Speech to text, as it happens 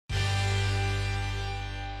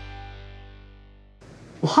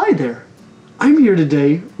Well, hi there. I'm here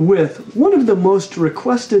today with one of the most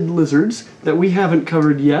requested lizards that we haven't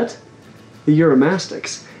covered yet, the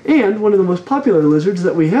Uromastyx, and one of the most popular lizards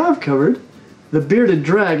that we have covered, the bearded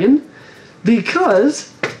dragon,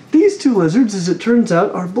 because these two lizards, as it turns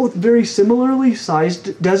out, are both very similarly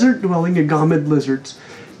sized desert-dwelling agamid lizards.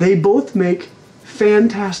 They both make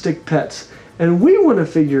fantastic pets, and we want to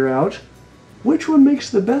figure out which one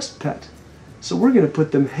makes the best pet. So we're going to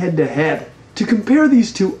put them head to head. To compare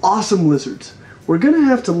these two awesome lizards, we're going to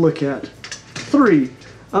have to look at three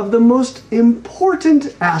of the most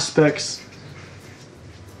important aspects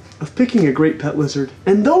of picking a great pet lizard.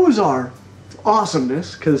 And those are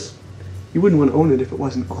awesomeness, because you wouldn't want to own it if it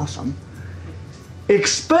wasn't awesome,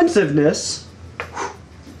 expensiveness,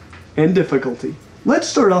 and difficulty. Let's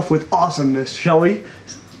start off with awesomeness, shall we?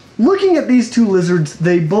 Looking at these two lizards,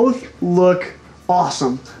 they both look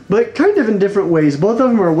awesome, but kind of in different ways. Both of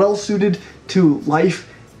them are well suited to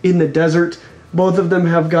life in the desert. Both of them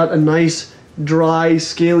have got a nice, dry,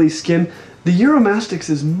 scaly skin. The Uromastyx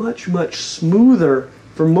is much, much smoother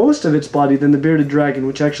for most of its body than the bearded dragon,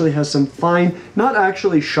 which actually has some fine, not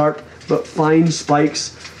actually sharp, but fine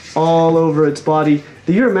spikes all over its body.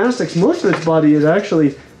 The Uromastyx, most of its body is actually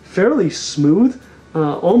fairly smooth,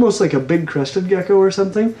 almost like a big crested gecko or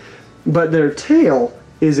something, but their tail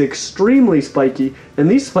is extremely spiky, and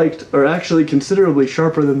these spikes are actually considerably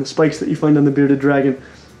sharper than the spikes that you find on the bearded dragon.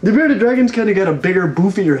 The bearded dragon's kind of got a bigger,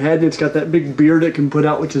 boofier head. It's got that big beard it can put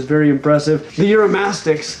out, which is very impressive. The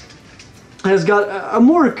Uromastyx has got a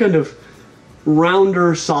more kind of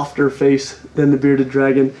rounder, softer face than the bearded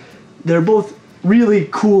dragon. They're both really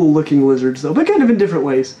cool looking lizards though, but kind of in different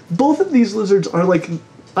ways. Both of these lizards are, like,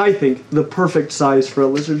 I think, the perfect size for a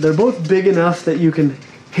lizard. They're both big enough that you can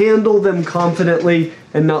handle them confidently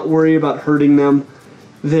and not worry about hurting them.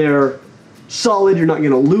 They're solid, you're not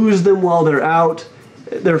going to lose them while they're out.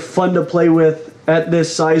 They're fun to play with at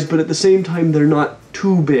this size, but at the same time they're not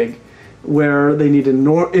too big, where they need an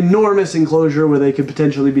enormous enclosure where they could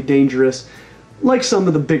potentially be dangerous, like some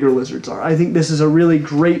of the bigger lizards are. I think this is a really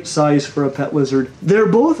great size for a pet lizard. They're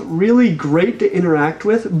both really great to interact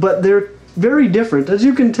with, but they're very different. As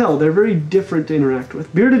you can tell, they're very different to interact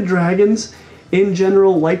with. Bearded dragons, in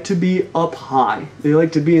general, like to be up high. They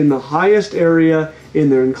like to be in the highest area in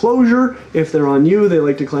their enclosure. If they're on you, they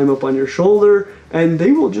like to climb up on your shoulder, and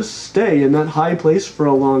they will just stay in that high place for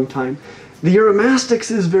a long time. The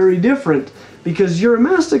Uromastyx is very different, because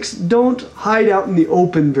Uromastyx don't hide out in the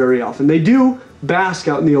open very often. They do bask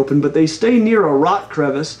out in the open, but they stay near a rock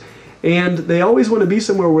crevice, and they always want to be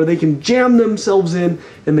somewhere where they can jam themselves in,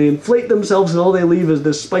 and they inflate themselves, and all they leave is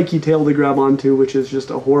this spiky tail to grab onto, which is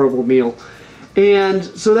just a horrible meal. And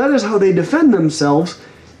so that is how they defend themselves,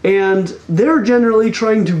 and they're generally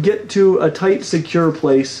trying to get to a tight, secure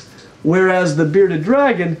place, whereas the bearded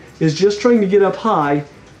dragon is just trying to get up high,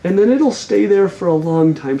 and then it'll stay there for a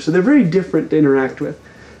long time. So they're very different to interact with.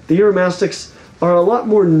 The Uromastyx are a lot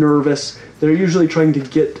more nervous. They're usually trying to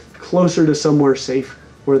get closer to somewhere safe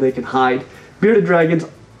where they can hide. Bearded dragons,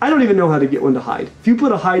 I don't even know how to get one to hide. If you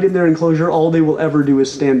put a hide in their enclosure, all they will ever do is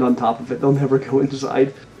stand on top of it. They'll never go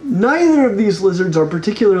inside. Neither of these lizards are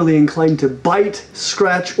particularly inclined to bite,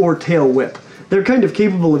 scratch, or tail whip. They're kind of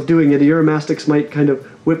capable of doing it. A Uromastyx might kind of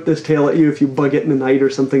whip this tail at you if you bug it in the night or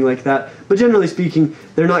something like that. But generally speaking,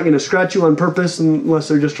 they're not going to scratch you on purpose unless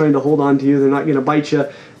they're just trying to hold on to you. They're not going to bite you.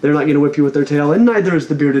 They're not going to whip you with their tail, and neither is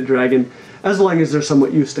the bearded dragon, as long as they're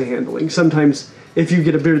somewhat used to handling. Sometimes if you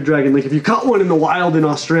get a bearded dragon, like if you caught one in the wild in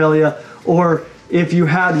Australia, or if you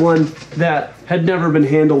had one that had never been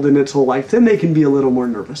handled in its whole life, then they can be a little more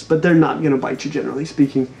nervous, but they're not going to bite you, generally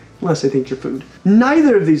speaking, unless they think you're food.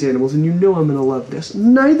 Neither of these animals, and you know I'm going to love this,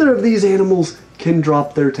 neither of these animals can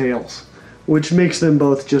drop their tails, which makes them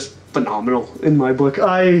both just phenomenal in my book.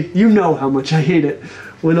 You know how much I hate it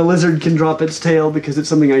when a lizard can drop its tail, because it's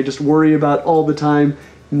something I just worry about all the time,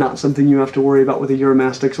 not something you have to worry about with a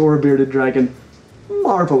Uromastyx or a bearded dragon.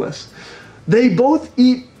 Marvelous. They both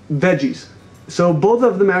eat veggies. So both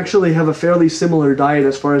of them actually have a fairly similar diet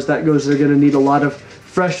as far as that goes. They're going to need a lot of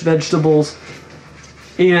fresh vegetables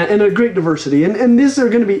and a great diversity. And these are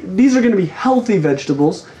going to be healthy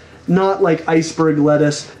vegetables, not like iceberg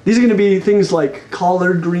lettuce. These are going to be things like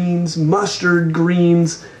collard greens, mustard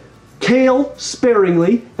greens, kale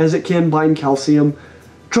sparingly, as it can bind calcium.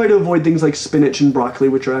 Try to avoid things like spinach and broccoli,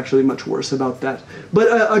 which are actually much worse about that. But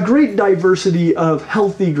a great diversity of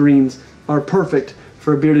healthy greens are perfect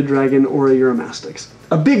for a bearded dragon or a Uromastyx.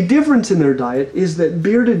 A big difference in their diet is that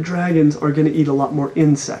bearded dragons are going to eat a lot more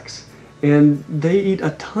insects, and they eat a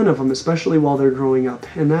ton of them, especially while they're growing up,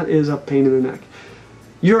 and that is a pain in the neck.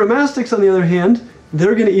 Uromastyx, on the other hand,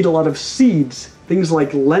 they're going to eat a lot of seeds, things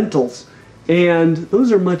like lentils, and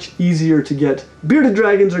those are much easier to get. Bearded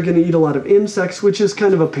dragons are going to eat a lot of insects, which is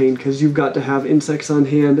kind of a pain because you've got to have insects on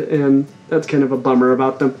hand, and that's kind of a bummer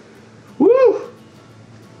about them. Woo!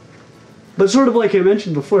 But sort of like I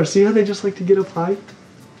mentioned before, see how they just like to get up high?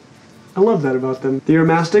 I love that about them. The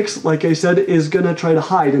Uromastyx, like I said, is going to try to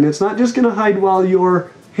hide, and it's not just going to hide while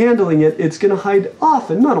you're handling it, it's going to hide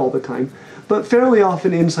often, not all the time, but fairly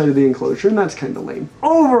often inside of the enclosure, and that's kind of lame.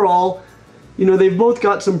 Overall, you know, they've both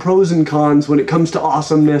got some pros and cons when it comes to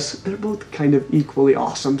awesomeness. They're both kind of equally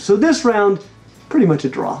awesome. So this round, pretty much a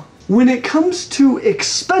draw. When it comes to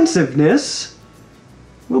expensiveness,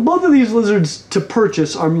 well, both of these lizards to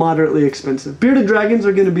purchase are moderately expensive. Bearded dragons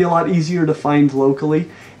are going to be a lot easier to find locally,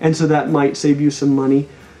 and so that might save you some money.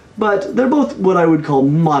 But they're both what I would call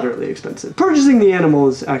moderately expensive. Purchasing the animal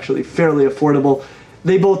is actually fairly affordable.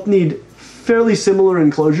 They both need fairly similar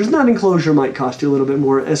enclosures. That enclosure might cost you a little bit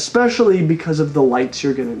more, especially because of the lights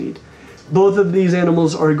you're going to need. Both of these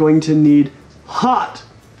animals are going to need hot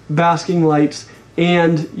basking lights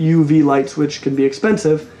and UV lights, which can be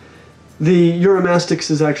expensive. The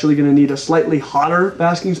Uromastyx is actually going to need a slightly hotter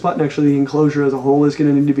basking spot, and actually the enclosure as a whole is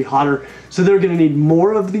going to need to be hotter. So they're going to need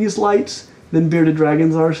more of these lights than bearded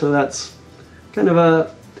dragons are, so that's kind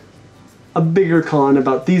of a bigger con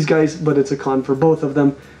about these guys, but it's a con for both of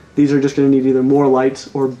them. These are just going to need either more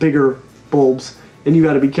lights or bigger bulbs, and you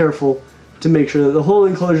got to be careful to make sure that the whole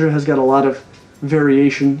enclosure has got a lot of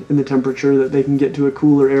variation in the temperature, that they can get to a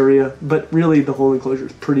cooler area, but really the whole enclosure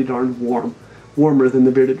is pretty darn warm. Warmer than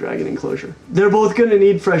the bearded dragon enclosure. They're both going to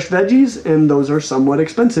need fresh veggies, and those are somewhat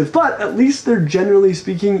expensive, but at least they're generally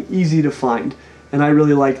speaking easy to find. And I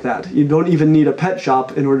really like that. You don't even need a pet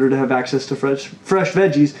shop in order to have access to fresh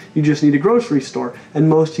veggies. You just need a grocery store. And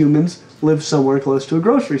most humans live somewhere close to a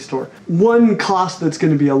grocery store. One cost that's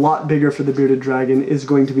going to be a lot bigger for the bearded dragon is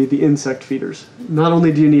going to be the insect feeders. Not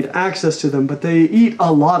only do you need access to them, but they eat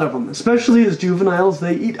a lot of them. Especially as juveniles,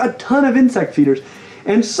 they eat a ton of insect feeders.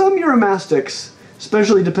 And some Uromastyx,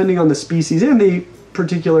 especially depending on the species and the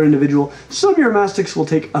particular individual, some Uromastyx will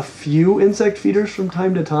take a few insect feeders from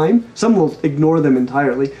time to time. Some will ignore them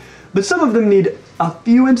entirely, but some of them need a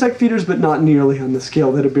few insect feeders, but not nearly on the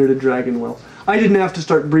scale that a bearded dragon will. I didn't have to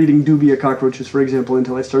start breeding dubia cockroaches, for example,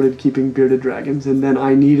 until I started keeping bearded dragons, and then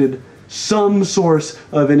I needed some source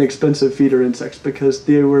of inexpensive feeder insects because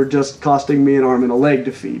they were just costing me an arm and a leg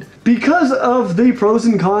to feed. Because of the pros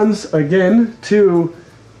and cons, again, to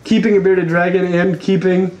keeping a bearded dragon and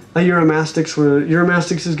keeping a Uromastyx, where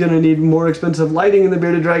Uromastyx is going to need more expensive lighting and the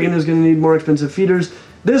bearded dragon is going to need more expensive feeders,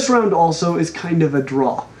 this round also is kind of a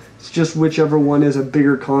draw. It's just whichever one is a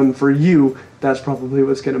bigger con for you, that's probably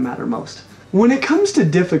what's going to matter most. When it comes to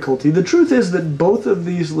difficulty, the truth is that both of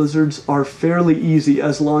these lizards are fairly easy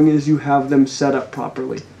as long as you have them set up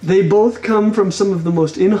properly. They both come from some of the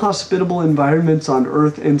most inhospitable environments on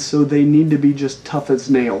Earth, and so they need to be just tough as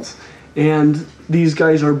nails. And these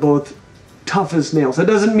guys are both tough as nails. That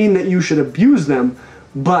doesn't mean that you should abuse them,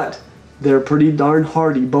 but they're pretty darn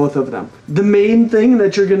hardy, both of them. The main thing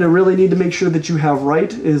that you're going to really need to make sure that you have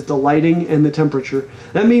right is the lighting and the temperature.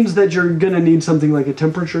 That means that you're going to need something like a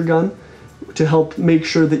temperature gun to help make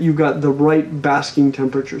sure that you've got the right basking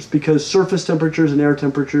temperatures, because surface temperatures and air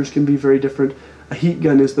temperatures can be very different. A heat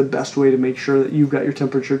gun is the best way to make sure that you've got your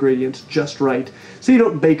temperature gradients just right, so you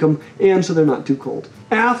don't bake them and so they're not too cold.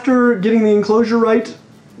 After getting the enclosure right,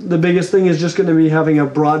 the biggest thing is just going to be having a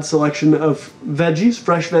broad selection of veggies,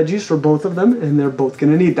 fresh veggies for both of them, and they're both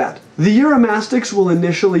going to need that. The Uromastyx will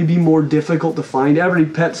initially be more difficult to find. Every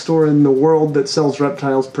pet store in the world that sells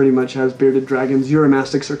reptiles pretty much has bearded dragons.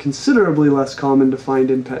 Uromastyx are considerably less common to find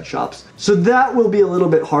in pet shops. So that will be a little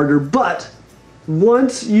bit harder, but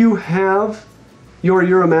once you have your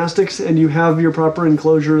Uromastyx and you have your proper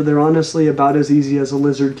enclosure, they're honestly about as easy as a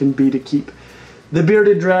lizard can be to keep. The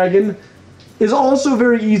bearded dragon is also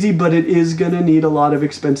very easy, but it is going to need a lot of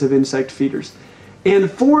expensive insect feeders.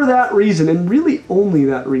 And for that reason, and really only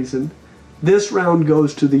that reason, this round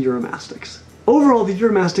goes to the Uromastyx. Overall, the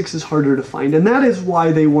Uromastyx is harder to find, and that is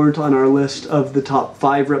why they weren't on our list of the top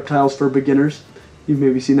 5 reptiles for beginners. You've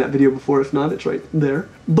maybe seen that video before, if not, it's right there.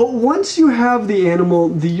 But once you have the animal,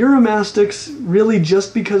 the Uromastyx, really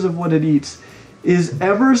just because of what it eats, is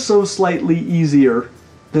ever so slightly easier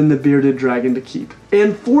than the bearded dragon to keep.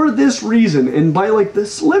 And for this reason, and by like the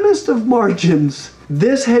slimmest of margins,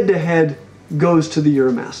 this head-to-head goes to the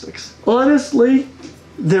Uromastyx. Honestly,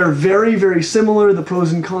 they're very, very similar. The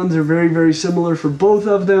pros and cons are very, very similar for both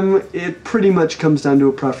of them. It pretty much comes down to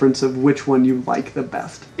a preference of which one you like the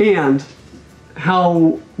best. And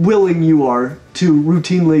how willing you are to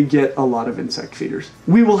routinely get a lot of insect feeders.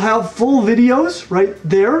 We will have full videos right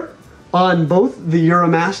there on both the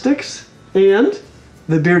Uromastyx and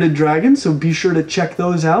the bearded dragon, so be sure to check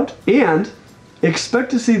those out. And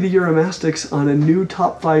expect to see the Uromastyx on a new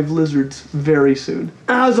top 5 lizards very soon.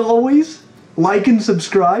 As always, like and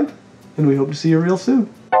subscribe, and we hope to see you real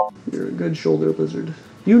soon. You're a good shoulder lizard.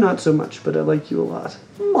 You not so much, but I like you a lot.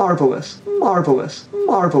 Marvelous, marvelous,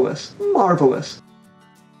 marvelous, marvelous.